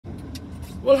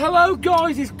Well, hello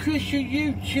guys, it's Chris, your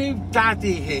YouTube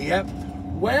daddy here.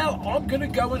 Well, I'm going to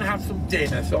go and have some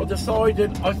dinner, so I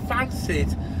decided I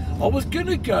was going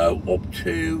to go up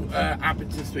to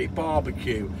Abington Street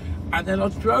Barbecue, and then I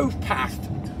drove past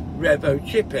Blackpool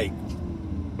Chippy.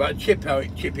 Well, Chippy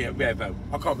at Revo,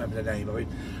 I can't remember the name of it.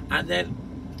 And then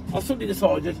I suddenly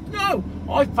decided, no,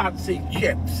 I fancy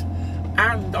chips.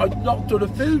 And I'd not done a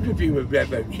food review of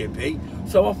Blackpool Chippy,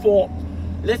 so I thought,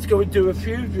 let's go and do a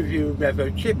food review of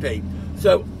Blackpool Chippy.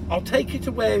 So I'll take you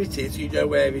to where it is, so you know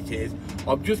where it is.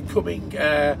 I'm just coming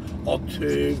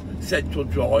onto Central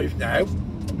Drive now.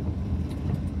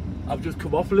 I've just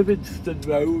come off Livingston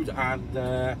Road and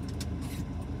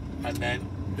then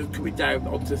just coming down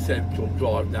onto Central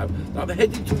Drive now. I'm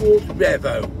heading towards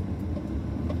Revo.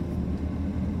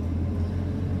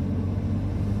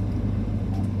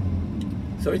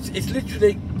 So it's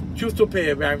literally just up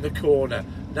here around the corner.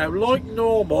 Now, like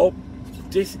normal,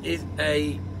 this is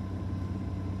a...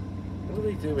 What are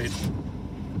we doing?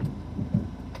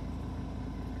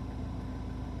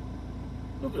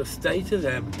 Look at the state of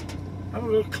them. I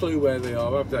haven't got a clue where they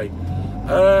are, have they?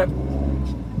 I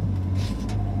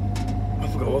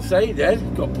forgot what I was saying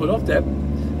then. Got put off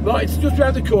them. Right, it's just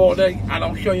around the corner, and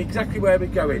I'll show you exactly where we're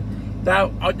going.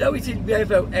 Now, I know it's in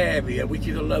Revo area, which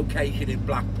is a location in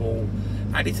Blackpool.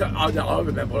 And it's I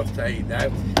remember what I'm saying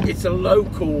now. It's a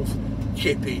locals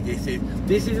chippy. This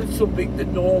isn't something that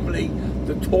normally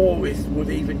the tourists would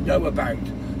even know about.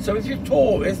 So if you're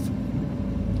tourists,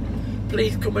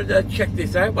 please come and check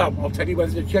this out. Well, I'll tell you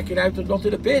whether to check it out or not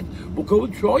in a bit. We'll go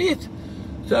and try it.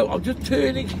 So I'm just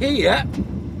turning here,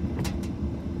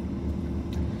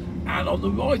 and on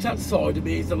the right hand side of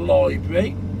me is the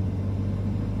library.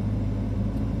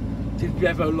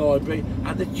 Revo Library,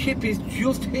 and the chip is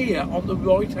just here on the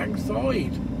right hand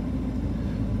side.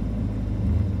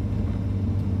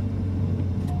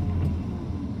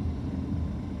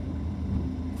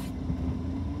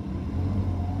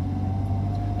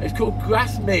 It's called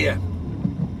Grasmere.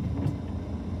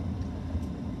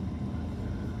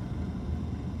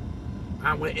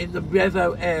 And we're in the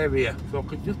Revo area, so I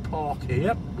can just park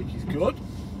here, which is good.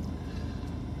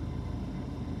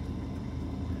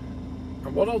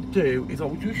 And what I'll do is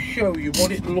I'll just show you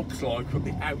what it looks like from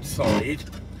the outside,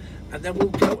 and then we'll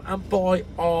go and buy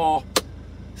our,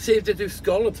 see if they do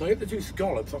scallops. I hope they do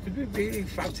scallops. I could be really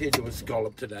fancy doing a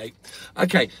scallop today.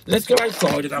 Okay, let's go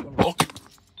outside and have a look,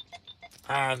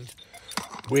 and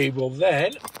we will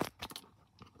then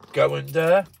go and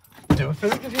do a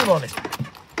food review on it.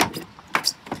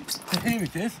 So here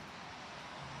it is.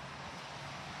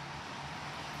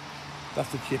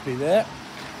 That's the chippy there.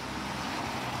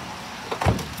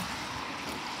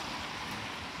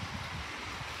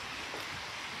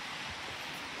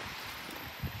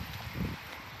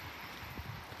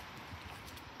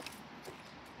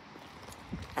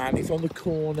 And it's on the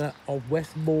corner of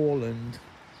Westmoreland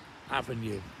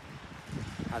Avenue.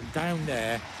 And down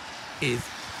there is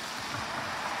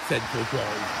Central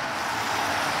Drive.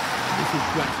 And this is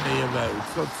Grasmere Road.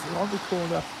 So it's on the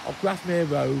corner of Grasmere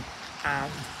Road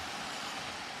and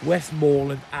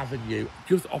Westmoreland Avenue,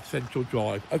 just off Central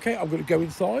Drive. Okay, I'm going to go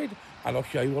inside and I'll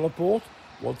show you what I bought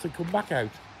once I come back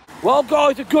out. Well,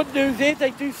 guys, the good news is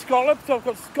they do scallops. So I've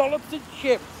got scallops and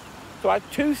chips. So I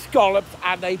had 2 scallops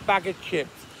and a bag of chips.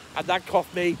 And that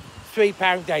cost me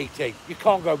 £3.80. You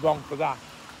can't go wrong for that.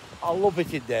 I love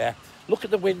it in there. Look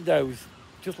at the windows.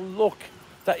 Just look.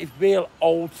 That is real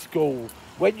old school.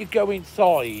 When you go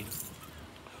inside,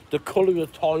 the colour of the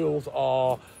tiles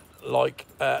are like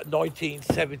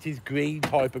 1970s green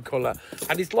type of colour.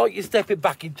 And it's like you're stepping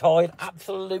back in time.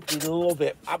 Absolutely love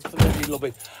it. Absolutely love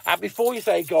it. And before you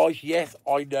say, guys, yes,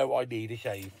 I know I need a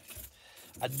shave.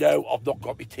 And no, I've not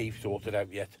got my teeth sorted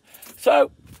out yet.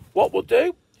 So, what we'll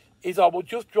do is I will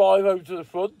just drive over to the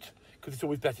front, because it's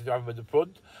always better to have them in the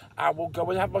front, and we'll go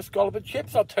and have my scallop and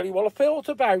chips. I'll tell you what I thought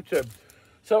about them.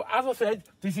 So, as I said,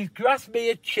 this is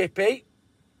Grasmere Chippy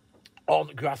on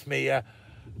Grasmere,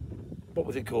 what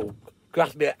was it called?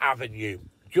 Grasmere Avenue,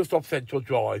 just off Central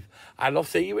Drive. And I'll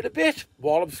see you in a bit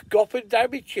while I'm scoffing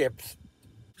down my chips.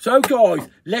 So, guys,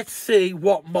 let's see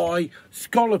what my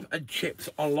scallop and chips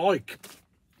are like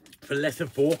for less than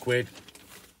 £4.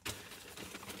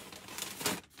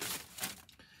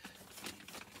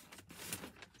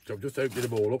 So I'm just opening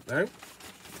them all up now.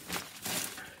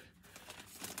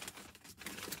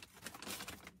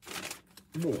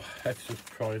 Oh, let's just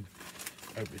try and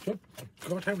open it up. Oh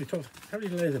God, how many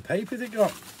layers of paper has it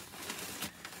got?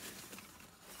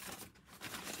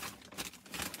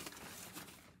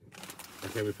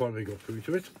 Okay, we finally got through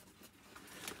to it.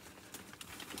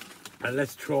 And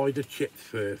let's try the chips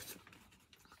first.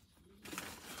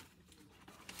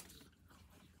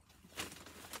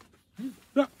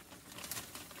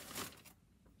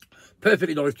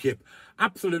 Perfectly nice chip.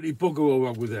 Absolutely bugger all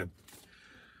wrong with them.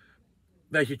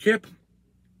 There's your chip.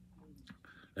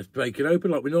 Let's break it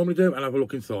open like we normally do and have a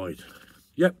look inside.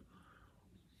 Yep.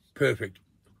 Perfect.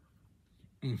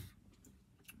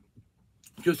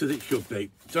 Just as it should be.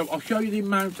 So I'll show you the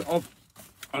amount of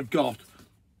I got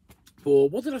for,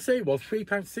 what did I say it was?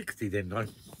 £3.60, didn't I?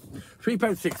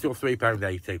 £3.60 or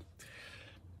 £3.80.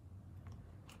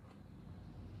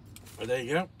 But there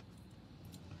you go.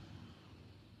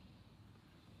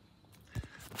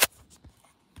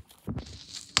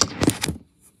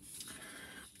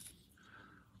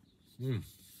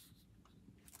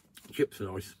 Chips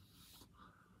are nice.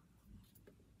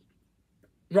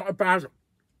 Not a bad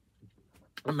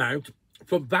amount.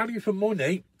 For value for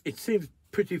money, it seems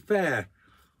pretty fair.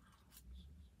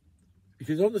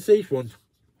 Because on the seafront,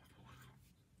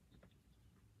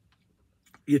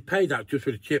 you'd pay that just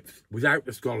for the chips without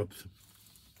the scallops.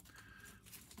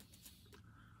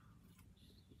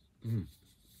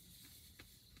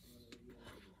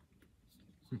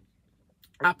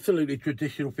 Absolutely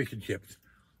traditional fish and chips.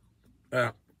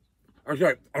 I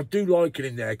do like it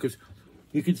in there because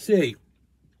you can see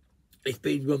it's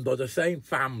been run by the same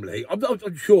family. I'm not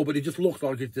sure, but it just looks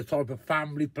like it's the type of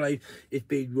family place. It's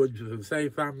been run by the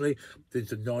same family since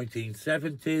the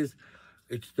 1970s.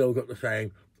 It's still got the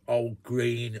same old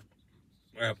green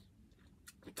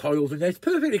tiles in there. It's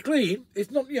perfectly clean. It's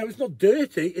not, you know, it's not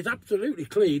dirty. It's absolutely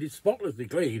clean. It's spotlessly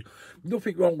clean.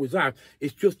 Nothing wrong with that.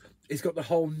 It's just, it's got the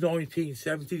whole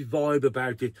 1970s vibe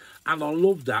about it, and I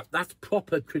love that. That's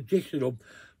proper traditional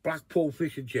Blackpool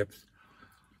fish and chips,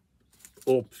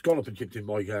 or scallop and chips in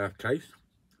my case.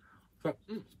 So,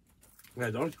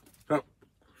 very nice. So,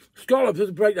 scallops, as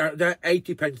a breakdown, they're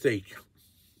 80p each.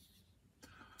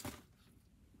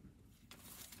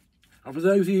 And for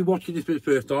those of you watching this for the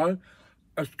first time,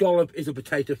 a scallop is a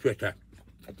potato fritter.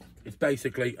 It's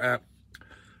basically a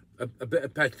bit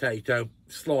of potato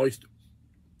sliced,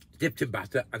 dipped in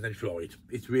batter and then fried.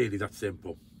 It's really that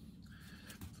simple.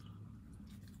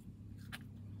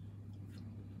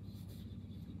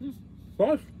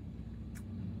 Nice.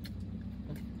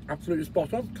 Absolutely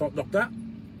spot on. Can't knock that.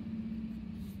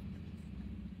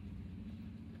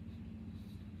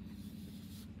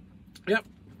 Yep.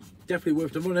 Definitely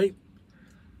worth the money.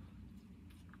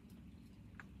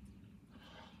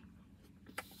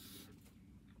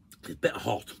 It's a bit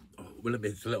hot. Well,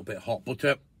 admit it's a little bit hot,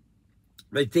 but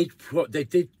they did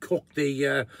cook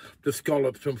the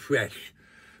scallops from fresh.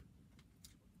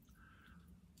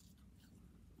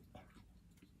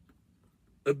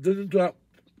 It didn't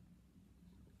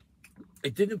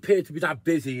appear to be that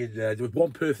busy in there. There was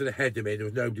one person ahead of me, there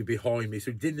was nobody behind me,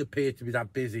 so it didn't appear to be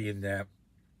that busy in there.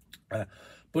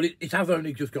 But it has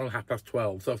only just gone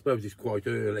 12:30, so I suppose it's quite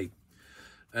early.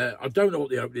 I don't know what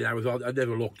the opening hours are. I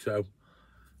never looked, so.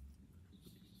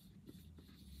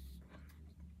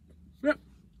 Yep,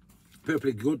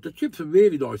 perfectly good. The chips are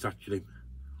really nice, actually.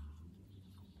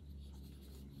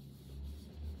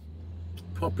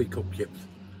 Properly cooked chips.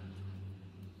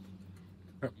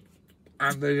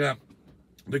 And the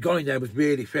guy in there was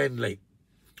really friendly.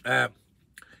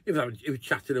 He was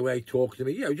chatting away, talking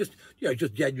to me, just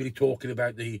genuinely talking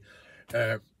about the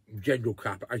general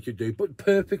crap as you do, but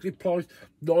perfectly priced,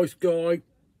 nice guy,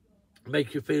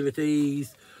 makes you feel at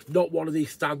ease. Not one of these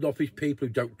standoffish people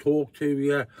who don't talk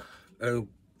to you,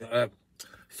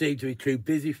 seem to be too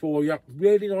busy for you.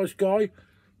 Really nice guy.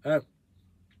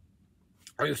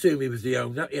 I assume he was the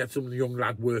owner. He had some young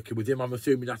lad working with him. I'm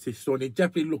assuming that's his son. It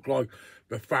definitely looked like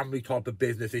a family type of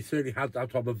business. It certainly had that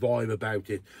type of vibe about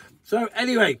it. So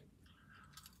anyway,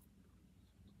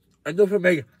 enough of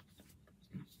me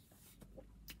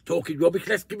talking rubbish.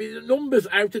 Let's give me the numbers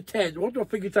out of 10. What do I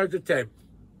think it's out of 10?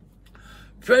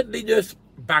 Friendliness,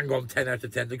 bang on, 10 out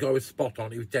of 10. The guy was spot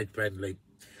on. He was dead friendly.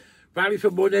 Value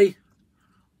for money,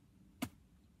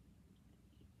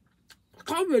 I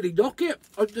can't really knock it.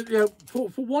 For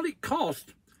what it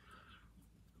cost,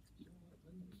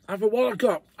 and for what I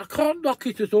got, I can't knock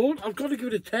it at all. I've got to give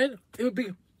it a 10.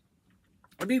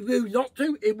 I'd be rude not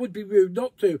to. It would be rude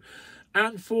not to.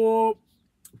 And for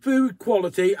food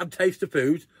quality and taste of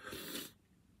food,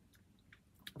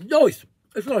 nice.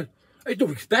 It's nice. It's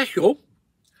nothing special,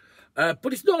 but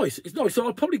it's nice. It's nice. So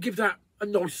I'll probably give that a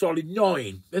nice solid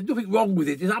 9. There's nothing wrong with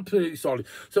it. It's absolutely solid.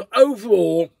 So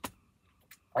overall,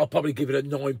 I'll probably give it a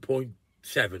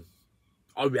 9.7,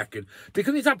 I reckon,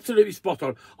 because it's absolutely spot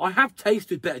on. I have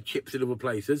tasted better chips in other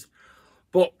places,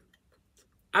 but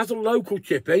as a local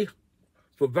chippy,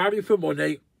 for value for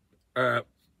money, for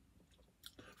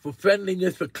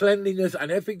friendliness, for cleanliness,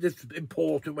 and everything that's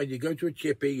important when you go to a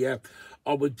chippy, I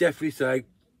would definitely say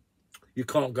you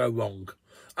can't go wrong.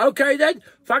 Okay then,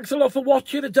 thanks a lot for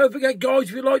watching, and don't forget guys,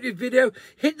 if you like this video,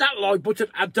 hit that like button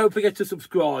and don't forget to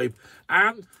subscribe.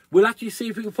 And we'll actually see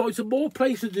if we can find some more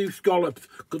places to do scallops,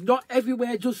 because not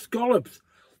everywhere does scallops.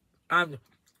 And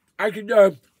as you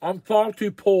know, I'm far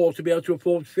too poor to be able to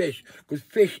afford fish, because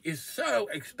fish is so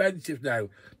expensive now.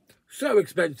 So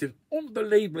expensive,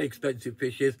 unbelievably expensive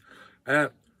fish is.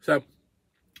 So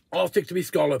I'll stick to me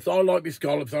scallops. I like me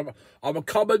scallops. I'm a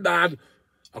common man.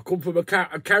 I come from a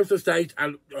council estate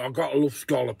and I've got to love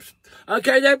scallops.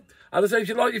 Okay then, as I say, if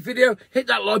you like this video, hit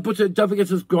that like button, don't forget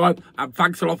to subscribe, and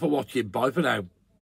thanks a lot for watching. Bye for now.